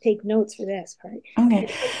going to take notes for this part. Okay.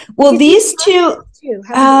 Well, these two.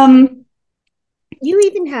 You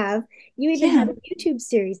even have a YouTube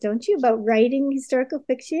series, don't you, about writing historical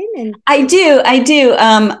fiction? And I do.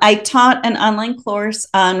 I taught an online course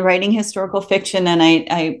on writing historical fiction, and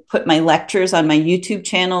I put my lectures on my YouTube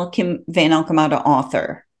channel, Kim Van Alkemade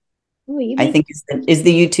Author. I think is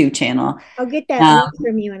the YouTube channel. I'll get that link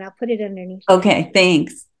from you and I'll put it underneath. Okay,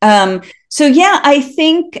 thanks. So yeah, I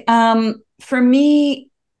think for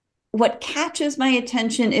me, what catches my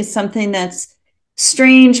attention is something that's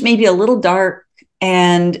strange, maybe a little dark,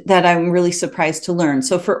 and that I'm really surprised to learn.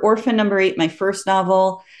 So for Orphan Number 8, my first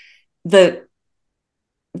novel, I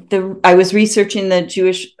was researching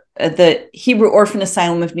the Hebrew Orphan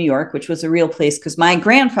Asylum of New York, which was a real place because my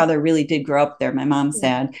grandfather really did grow up there, my mom's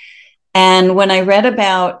dad. And when I read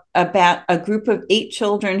about a group of 8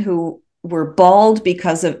 children who were bald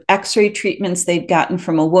because of X-ray treatments they'd gotten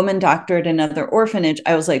from a woman doctor at another orphanage,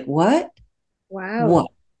 I was like, what? Wow.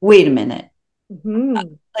 What? Wait a minute.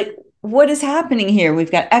 Like, what is happening here?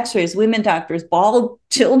 We've got X-rays, women doctors, bald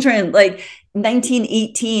children, like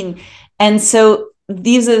 1918. And so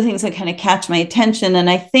these are the things that kind of catch my attention. And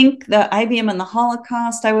I think the IBM and the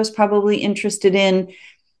Holocaust I was probably interested in.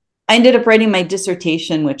 I ended up writing my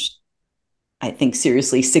dissertation, which I think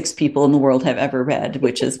seriously 6 people in the world have ever read,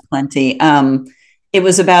 which is plenty. It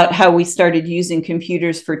was about how we started using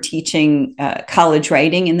computers for teaching college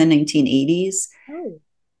writing in the 1980s. Oh.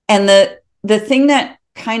 And the thing that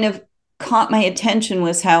kind of caught my attention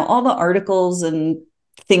was how all the articles and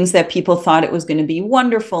things that people thought it was going to be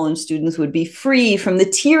wonderful and students would be free from the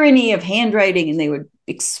tyranny of handwriting and they would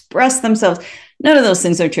express themselves. None of those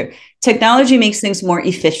things are true. Technology makes things more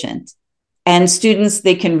efficient, and students,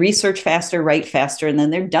 they can research faster, write faster, and then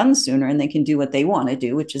they're done sooner and they can do what they want to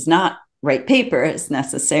do, which is not write papers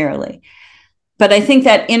necessarily. But I think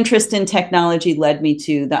that interest in technology led me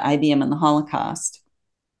to the IBM and the Holocaust.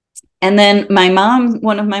 And then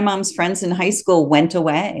one of my mom's friends in high school went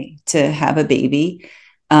away to have a baby,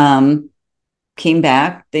 came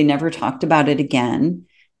back. They never talked about it again.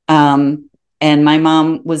 And my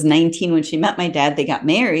mom was 19 when she met my dad. They got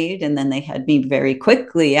married, and then they had me very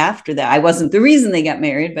quickly after that. I wasn't the reason they got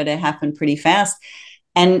married, but it happened pretty fast.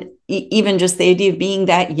 And even just the idea of being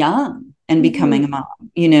that young and becoming a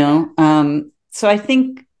mom, so I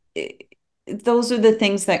think those are the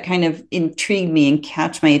things that kind of intrigue me and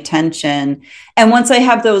catch my attention. And once I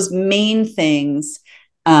have those main things,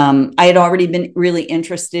 I had already been really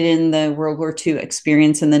interested in the World War II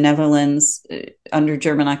experience in the Netherlands under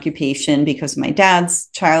German occupation because of my dad's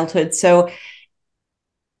childhood. So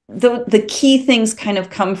the key things kind of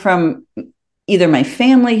come from either my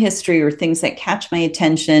family history or things that catch my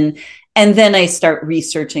attention. And then I start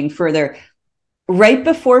researching further. Right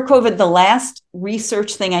before COVID, the last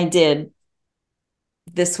research thing I did,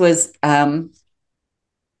 this was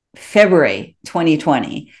February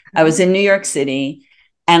 2020. I was in New York City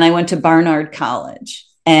and I went to Barnard College,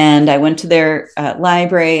 and I went to their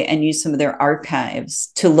library and used some of their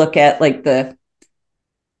archives to look at like the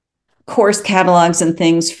course catalogs and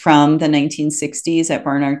things from the 1960s at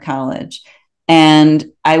Barnard College. And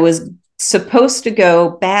I was supposed to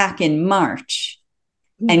go back in March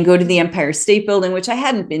and go to the Empire State Building, which I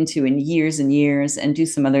hadn't been to in years and years, and do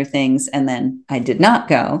some other things. And then I did not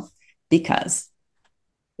go because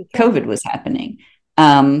COVID was happening.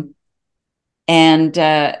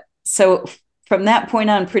 And so from that point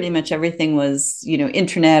on, pretty much everything was,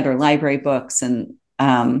 internet or library books. And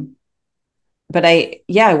but I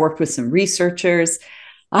worked with some researchers.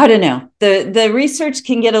 I don't know. The research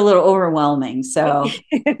can get a little overwhelming. So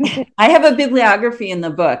I have a bibliography in the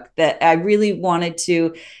book that I really wanted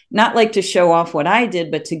to not like to show off what I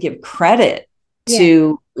did, but to give credit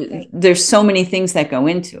to. Right. There's so many things that go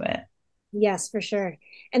into it. Yes, for sure.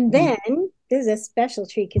 And then this is a special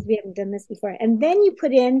treat because we haven't done this before. And then you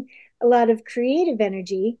put in a lot of creative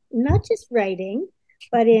energy, not just writing,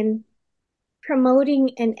 but in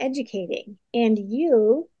promoting and educating. And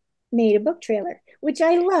you made a book trailer, which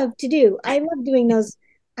I love to do. I love doing those.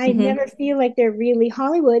 I never feel like they're really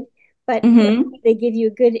Hollywood, but they give you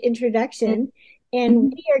a good introduction.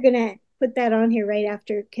 And we are going to put that on here right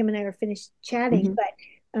after Kim and I are finished chatting. But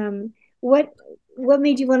what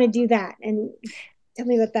made you want to do that? And tell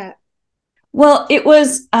me about that. Well, it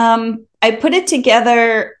was, I put it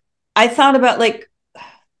together. I thought about like,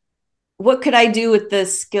 what could I do with the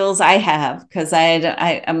skills I have? Because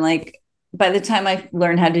I'm like, by the time I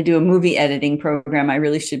learn how to do a movie editing program, I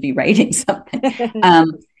really should be writing something.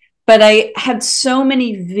 But I had so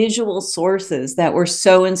many visual sources that were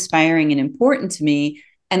so inspiring and important to me.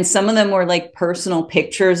 And some of them were like personal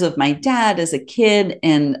pictures of my dad as a kid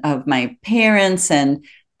and of my parents. And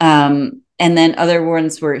then other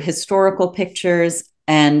ones were historical pictures.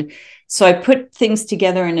 And so I put things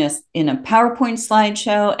together in a PowerPoint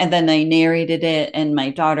slideshow, and then I narrated it. And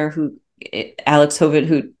my daughter, Alex Hovitt,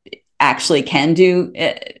 who actually can do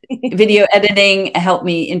video editing, helped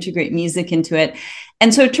me integrate music into it.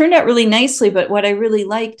 And so it turned out really nicely. But what I really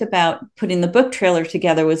liked about putting the book trailer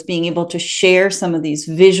together was being able to share some of these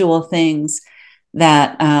visual things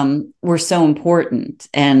that were so important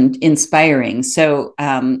and inspiring. So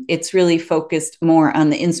it's really focused more on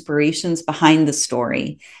the inspirations behind the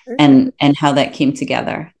story and how that came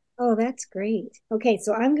together. Oh, that's great. Okay,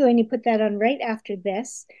 so I'm going to put that on right after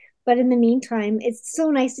this. But in the meantime, it's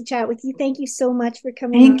so nice to chat with you. Thank you so much for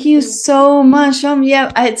coming. Thank you so much.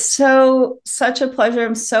 It's such a pleasure.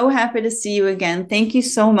 I'm so happy to see you again. Thank you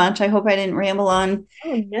so much. I hope I didn't ramble on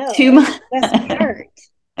too much. That's part.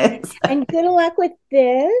 And good luck with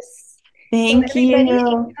this. Thank you.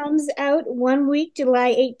 It comes out 1 week, July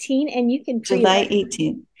 18, and you can pre-order. July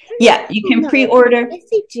 18. Yeah, you can pre-order. I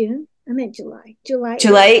say June. I meant July.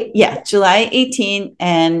 July 18,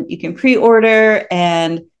 and you can pre-order,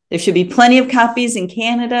 and there should be plenty of copies in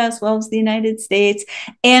Canada as well as the United States.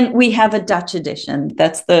 And we have a Dutch edition.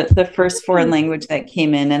 That's the first foreign language that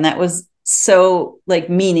came in, and that was so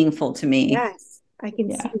meaningful to me. Yes, I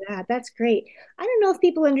can see that. That's great. I don't know if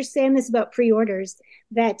people understand this about pre-orders,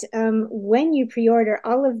 that when you pre-order,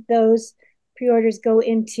 all of those pre-orders go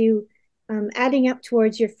into adding up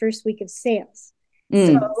towards your first week of sales.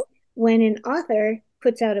 So when an author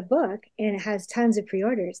puts out a book and it has tons of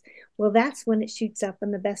pre-orders, well, that's when it shoots up on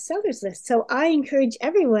the bestsellers list. So I encourage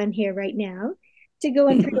everyone here right now to go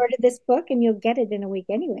and pre-order this book, and you'll get it in a week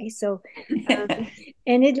anyway. So,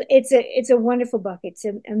 and it's a wonderful book. It's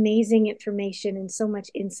amazing information and so much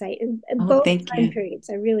insight in both time periods.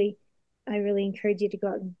 I really encourage you to go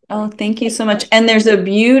out. And thank you so much. And there's a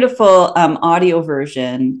beautiful audio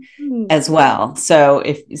version as well. So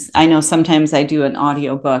I know sometimes I do an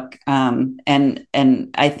audio book, and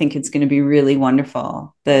I think it's going to be really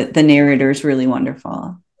wonderful. The narrator is really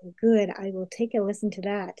wonderful. Good. I will take a listen to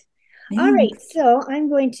that. Thanks. All right. So I'm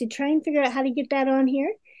going to try and figure out how to get that on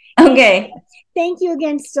here. Okay. And thank you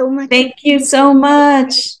again so much. Thank you so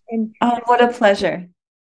much. And what a pleasure.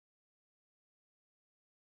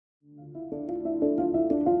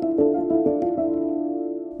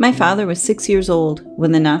 My father was 6 years old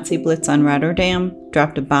when the Nazi blitz on Rotterdam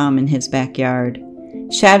dropped a bomb in his backyard,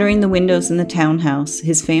 shattering the windows in the townhouse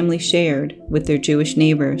his family shared with their Jewish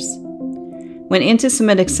neighbors. When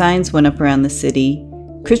anti-Semitic signs went up around the city,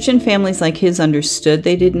 Christian families like his understood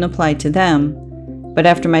they didn't apply to them, but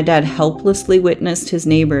after my dad helplessly witnessed his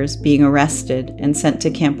neighbors being arrested and sent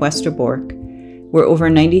to Camp Westerbork, where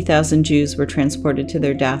over 90,000 Jews were transported to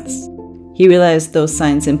their deaths, he realized those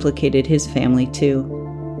signs implicated his family too.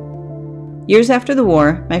 Years after the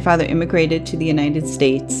war, my father immigrated to the United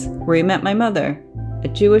States, where he met my mother, a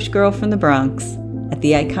Jewish girl from the Bronx, at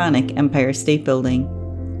the iconic Empire State Building.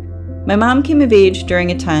 My mom came of age during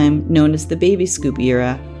a time known as the baby scoop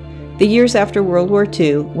era, the years after World War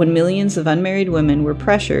II, when millions of unmarried women were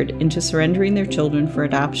pressured into surrendering their children for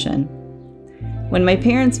adoption. When my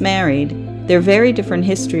parents married, their very different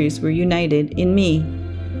histories were united in me,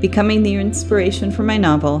 becoming the inspiration for my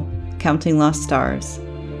novel, Counting Lost Stars,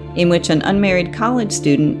 in which an unmarried college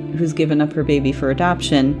student who's given up her baby for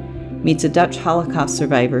adoption meets a Dutch Holocaust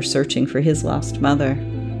survivor searching for his lost mother.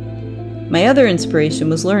 My other inspiration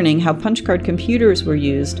was learning how punch-card computers were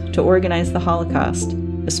used to organize the Holocaust,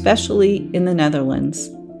 especially in the Netherlands.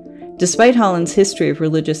 Despite Holland's history of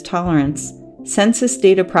religious tolerance, census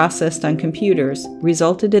data processed on computers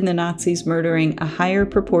resulted in the Nazis murdering a higher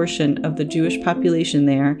proportion of the Jewish population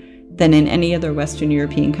there than in any other Western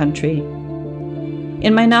European country.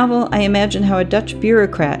 In my novel, I imagine how a Dutch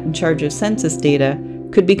bureaucrat in charge of census data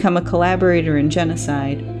could become a collaborator in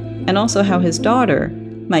genocide, and also how his daughter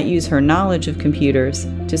might use her knowledge of computers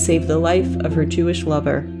to save the life of her Jewish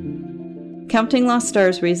lover. Counting Lost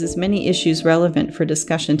Stars raises many issues relevant for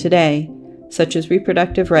discussion today, such as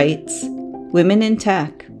reproductive rights, women in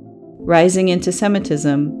tech, rising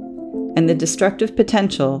anti-Semitism, and the destructive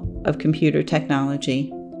potential of computer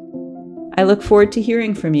technology. I look forward to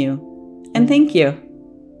hearing from you, and thank you.